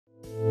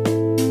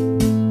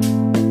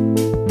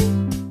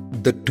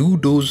The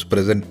two-dose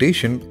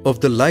presentation of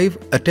the live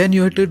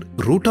attenuated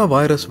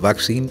rotavirus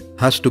vaccine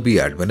has to be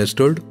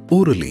administered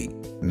orally,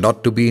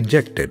 not to be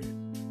injected.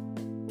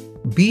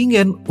 Being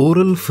an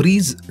oral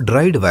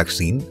freeze-dried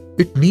vaccine,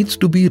 it needs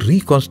to be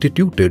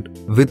reconstituted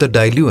with a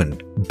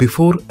diluent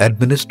before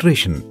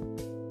administration.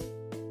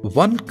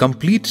 One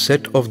complete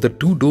set of the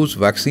two-dose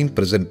vaccine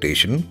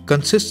presentation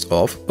consists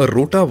of a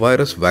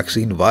rotavirus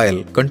vaccine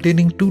vial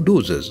containing 2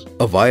 doses,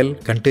 a vial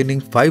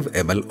containing 5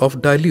 ml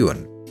of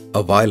diluent,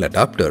 a vial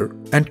adapter,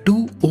 and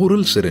 2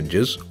 oral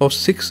syringes of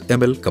 6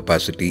 ml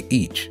capacity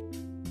each.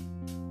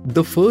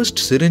 The first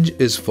syringe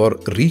is for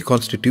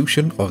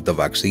reconstitution of the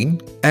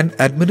vaccine and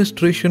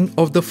administration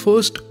of the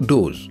first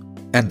dose,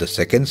 and the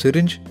second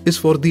syringe is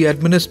for the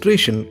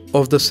administration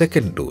of the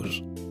second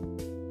dose.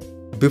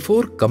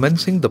 Before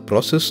commencing the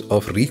process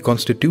of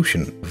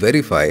reconstitution,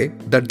 verify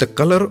that the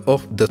color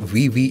of the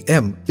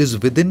VVM is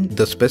within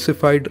the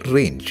specified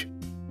range.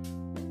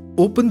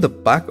 Open the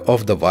pack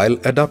of the vial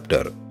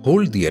adapter.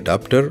 Hold the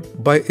adapter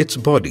by its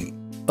body.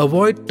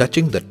 Avoid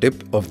touching the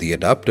tip of the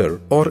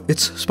adapter or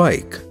its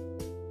spike.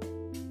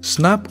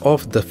 Snap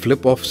off the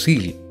flip-off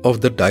seal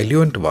of the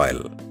diluent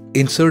vial.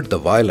 Insert the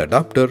vial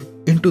adapter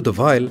into the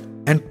vial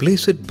and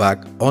place it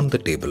back on the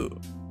table.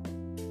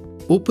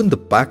 Open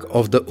the pack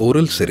of the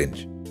oral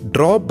syringe.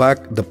 Draw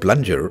back the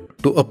plunger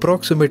to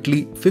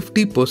approximately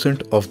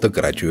 50% of the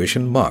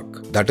graduation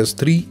mark, that is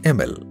 3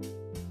 ml.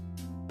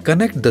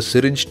 Connect the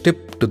syringe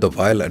tip to the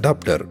vial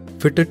adapter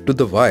fitted to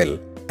the vial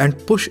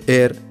and push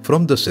air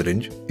from the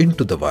syringe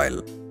into the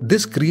vial.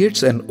 This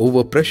creates an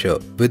overpressure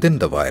within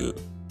the vial.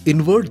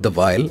 Invert the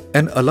vial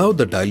and allow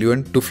the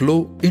diluent to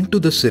flow into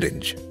the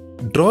syringe.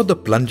 Draw the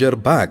plunger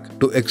back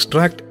to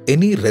extract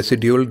any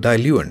residual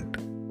diluent.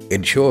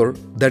 Ensure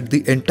that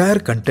the entire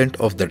content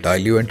of the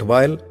diluent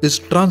vial is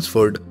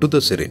transferred to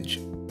the syringe.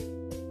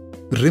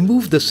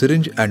 Remove the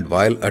syringe and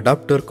vial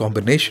adapter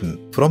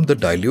combination from the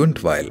diluent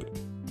vial.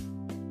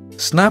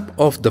 Snap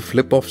off the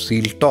flip-off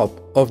seal top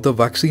of the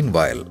vaccine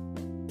vial.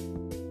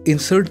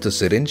 Insert the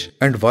syringe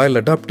and vial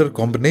adapter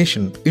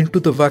combination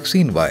into the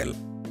vaccine vial.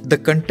 The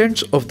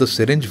contents of the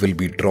syringe will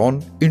be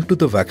drawn into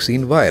the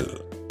vaccine vial.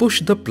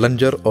 Push the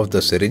plunger of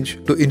the syringe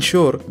to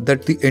ensure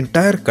that the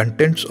entire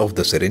contents of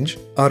the syringe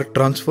are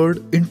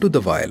transferred into the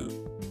vial.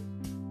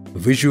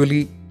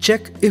 Visually,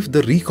 check if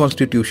the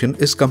reconstitution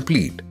is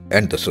complete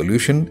and the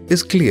solution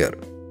is clear.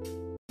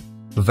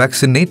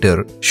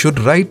 Vaccinator should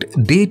write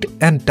date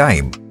and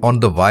time on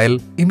the vial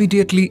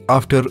immediately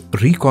after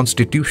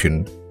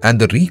reconstitution, and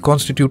the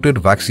reconstituted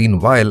vaccine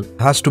vial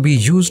has to be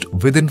used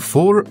within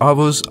 4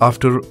 hours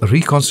after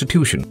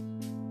reconstitution.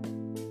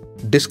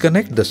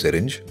 Disconnect the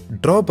syringe,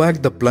 draw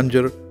back the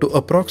plunger to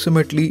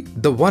approximately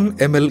the 1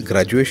 ml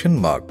graduation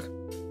mark.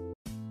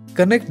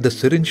 Connect the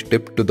syringe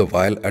tip to the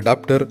vial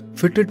adapter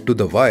fitted to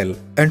the vial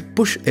and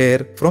push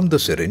air from the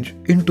syringe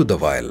into the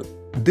vial.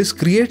 This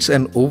creates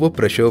an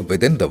overpressure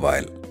within the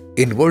vial.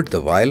 Invert the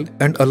vial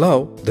and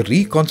allow the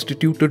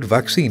reconstituted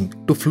vaccine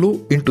to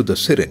flow into the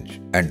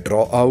syringe and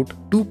draw out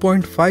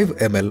 2.5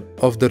 ml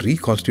of the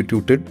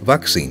reconstituted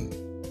vaccine.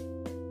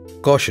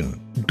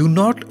 Caution: do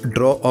not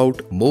draw out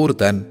more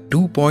than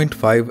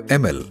 2.5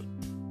 ml.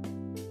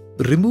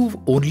 Remove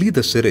only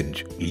the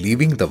syringe,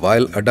 leaving the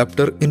vial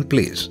adapter in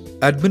place.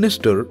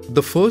 Administer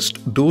the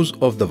first dose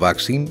of the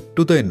vaccine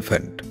to the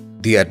infant.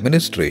 The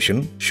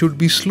administration should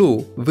be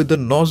slow with the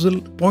nozzle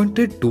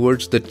pointed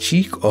towards the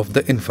cheek of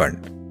the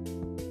infant.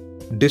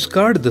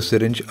 Discard the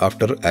syringe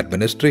after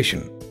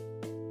administration.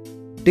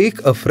 Take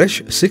a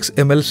fresh 6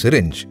 ml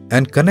syringe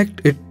and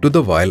connect it to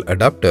the vial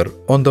adapter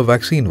on the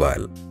vaccine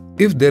vial.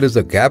 If there is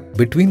a gap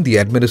between the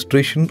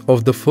administration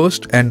of the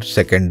first and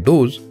second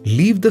dose,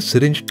 leave the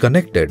syringe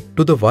connected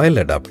to the vial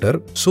adapter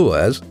so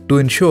as to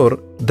ensure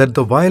that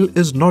the vial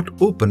is not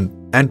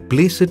open, and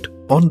place it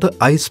on the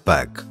ice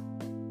pack.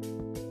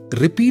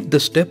 Repeat the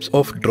steps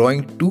of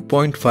drawing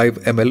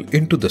 2.5 ml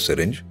into the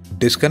syringe,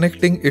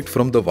 disconnecting it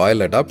from the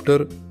vial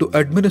adapter to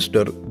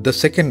administer the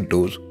second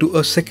dose to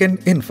a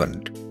second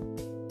infant.